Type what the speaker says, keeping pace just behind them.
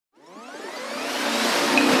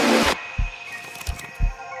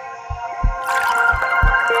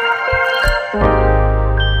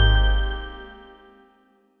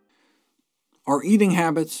Our eating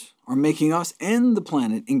habits are making us and the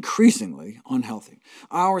planet increasingly unhealthy.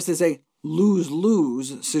 Ours is a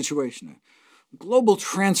lose-lose situation. A global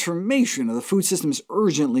transformation of the food system is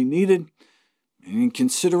urgently needed, and in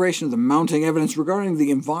consideration of the mounting evidence regarding the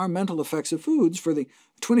environmental effects of foods for the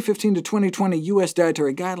 2015 to 2020 U.S.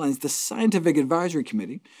 Dietary Guidelines, the Scientific Advisory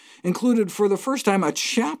Committee included for the first time a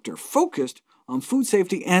chapter focused on food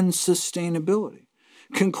safety and sustainability,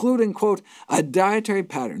 concluding, quote, "A dietary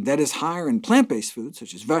pattern that is higher in plant-based foods,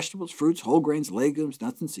 such as vegetables, fruits, whole grains, legumes,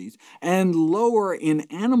 nuts, and seeds, and lower in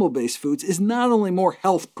animal-based foods is not only more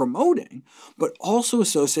health-promoting, but also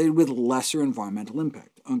associated with lesser environmental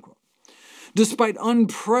impact," unquote. Despite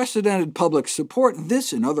unprecedented public support,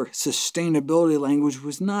 this and other sustainability language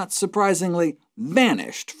was not surprisingly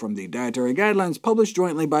vanished from the dietary guidelines published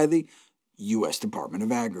jointly by the U.S. Department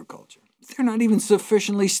of Agriculture. They're not even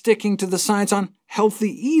sufficiently sticking to the science on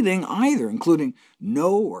healthy eating either, including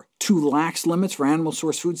no or too lax limits for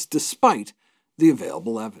animal-source foods despite the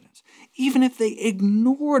available evidence. Even if they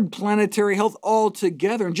ignored planetary health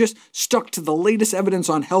altogether and just stuck to the latest evidence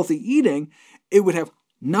on healthy eating, it would have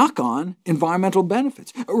knock-on environmental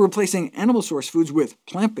benefits. Replacing animal-source foods with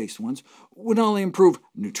plant-based ones would not only improve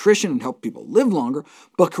nutrition and help people live longer,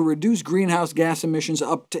 but could reduce greenhouse gas emissions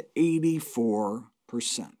up to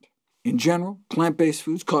 84%. In general, plant-based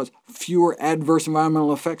foods cause fewer adverse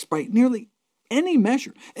environmental effects by nearly any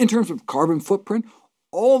measure. In terms of carbon footprint,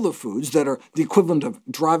 all the foods that are the equivalent of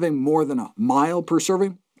driving more than a mile per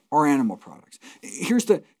serving are animal products. Here's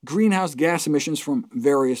the greenhouse gas emissions from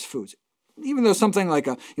various foods. Even though something like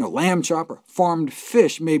a lamb chop or farmed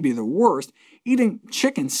fish may be the worst, eating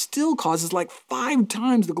chicken still causes like 5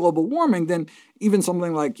 times the global warming than even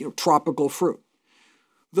something like tropical fruit.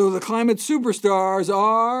 Though the climate superstars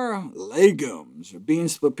are legumes, or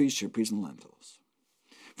beans, split peas, chickpeas, and lentils.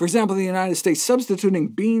 For example, the United States substituting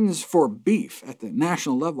beans for beef at the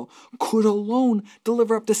national level could alone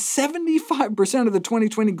deliver up to 75% of the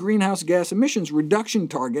 2020 greenhouse gas emissions reduction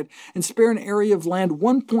target and spare an area of land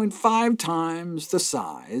 1.5 times the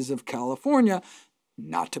size of California,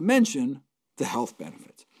 not to mention the health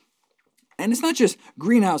benefits. And it's not just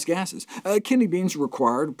greenhouse gases. Kidney beans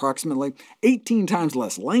required approximately 18 times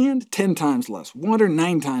less land, 10 times less water,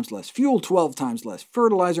 9 times less fuel, 12 times less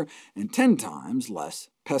fertilizer, and 10 times less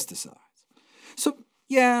pesticides. So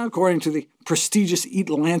yeah, according to the prestigious Eat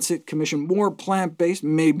Lancet Commission, more plant-based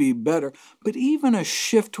may be better, but even a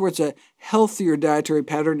shift towards a healthier dietary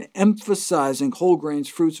pattern emphasizing whole grains,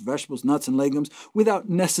 fruits, vegetables, nuts, and legumes without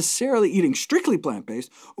necessarily eating strictly plant-based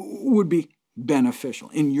would be beneficial.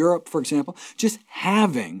 In Europe, for example, just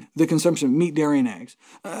having the consumption of meat, dairy, and eggs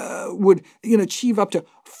would achieve up to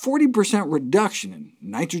 40% reduction in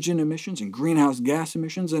nitrogen emissions and greenhouse gas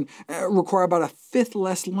emissions, and require about 1/5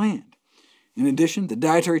 less land. In addition, the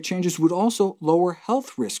dietary changes would also lower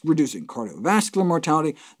health risk, reducing cardiovascular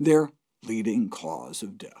mortality, their leading cause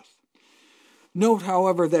of death. Note,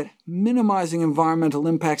 however, that minimizing environmental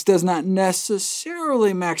impacts does not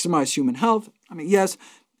necessarily maximize human health. Yes,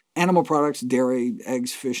 animal products, dairy,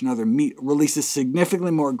 eggs, fish, and other meat releases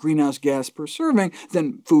significantly more greenhouse gas per serving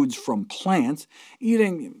than foods from plants.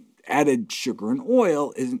 Eating added sugar and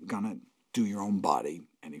oil isn't going to do your own body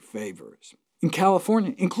any favors. In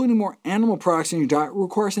California, including more animal products in your diet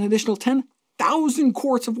requires an additional 10,000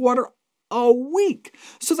 quarts of water a week.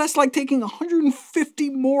 So that's like taking 150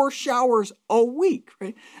 more showers a week,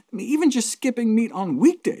 right? Even just skipping meat on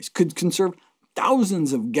weekdays could conserve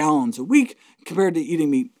thousands of gallons a week compared to eating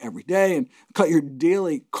meat every day, and cut your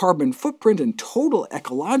daily carbon footprint and total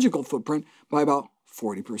ecological footprint by about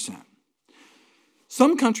 40%.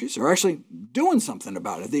 Some countries are actually doing something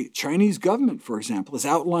about it. The Chinese government, for example, has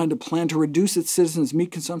outlined a plan to reduce its citizens'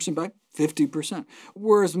 meat consumption by 50%,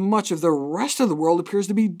 whereas much of the rest of the world appears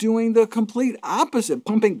to be doing the complete opposite,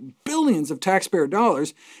 pumping billions of taxpayer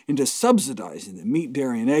dollars into subsidizing the meat,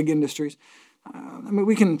 dairy, and egg industries.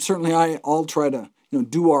 We can certainly all try to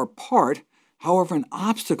do our part. However, an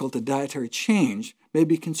obstacle to dietary change may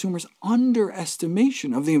be consumers'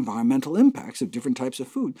 underestimation of the environmental impacts of different types of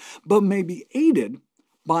food, but may be aided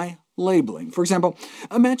by labeling. For example,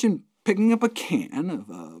 imagine picking up a can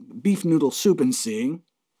of beef noodle soup and seeing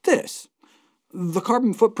this. The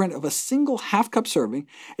carbon footprint of a single half-cup serving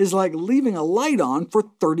is like leaving a light on for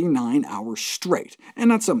 39 hours straight.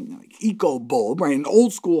 And that's some eco bulb, right? An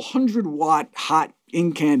old-school 100-watt hot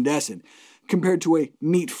incandescent, compared to a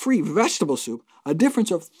meat-free vegetable soup, a difference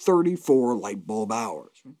of 34 light bulb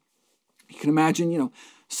hours. You can imagine,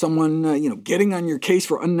 someone getting on your case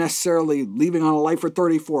for unnecessarily leaving on a light for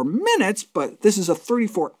 34 minutes, but this is a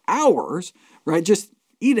 34 hours, right? Just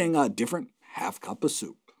eating a different half cup of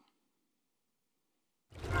soup.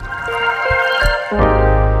 Bye.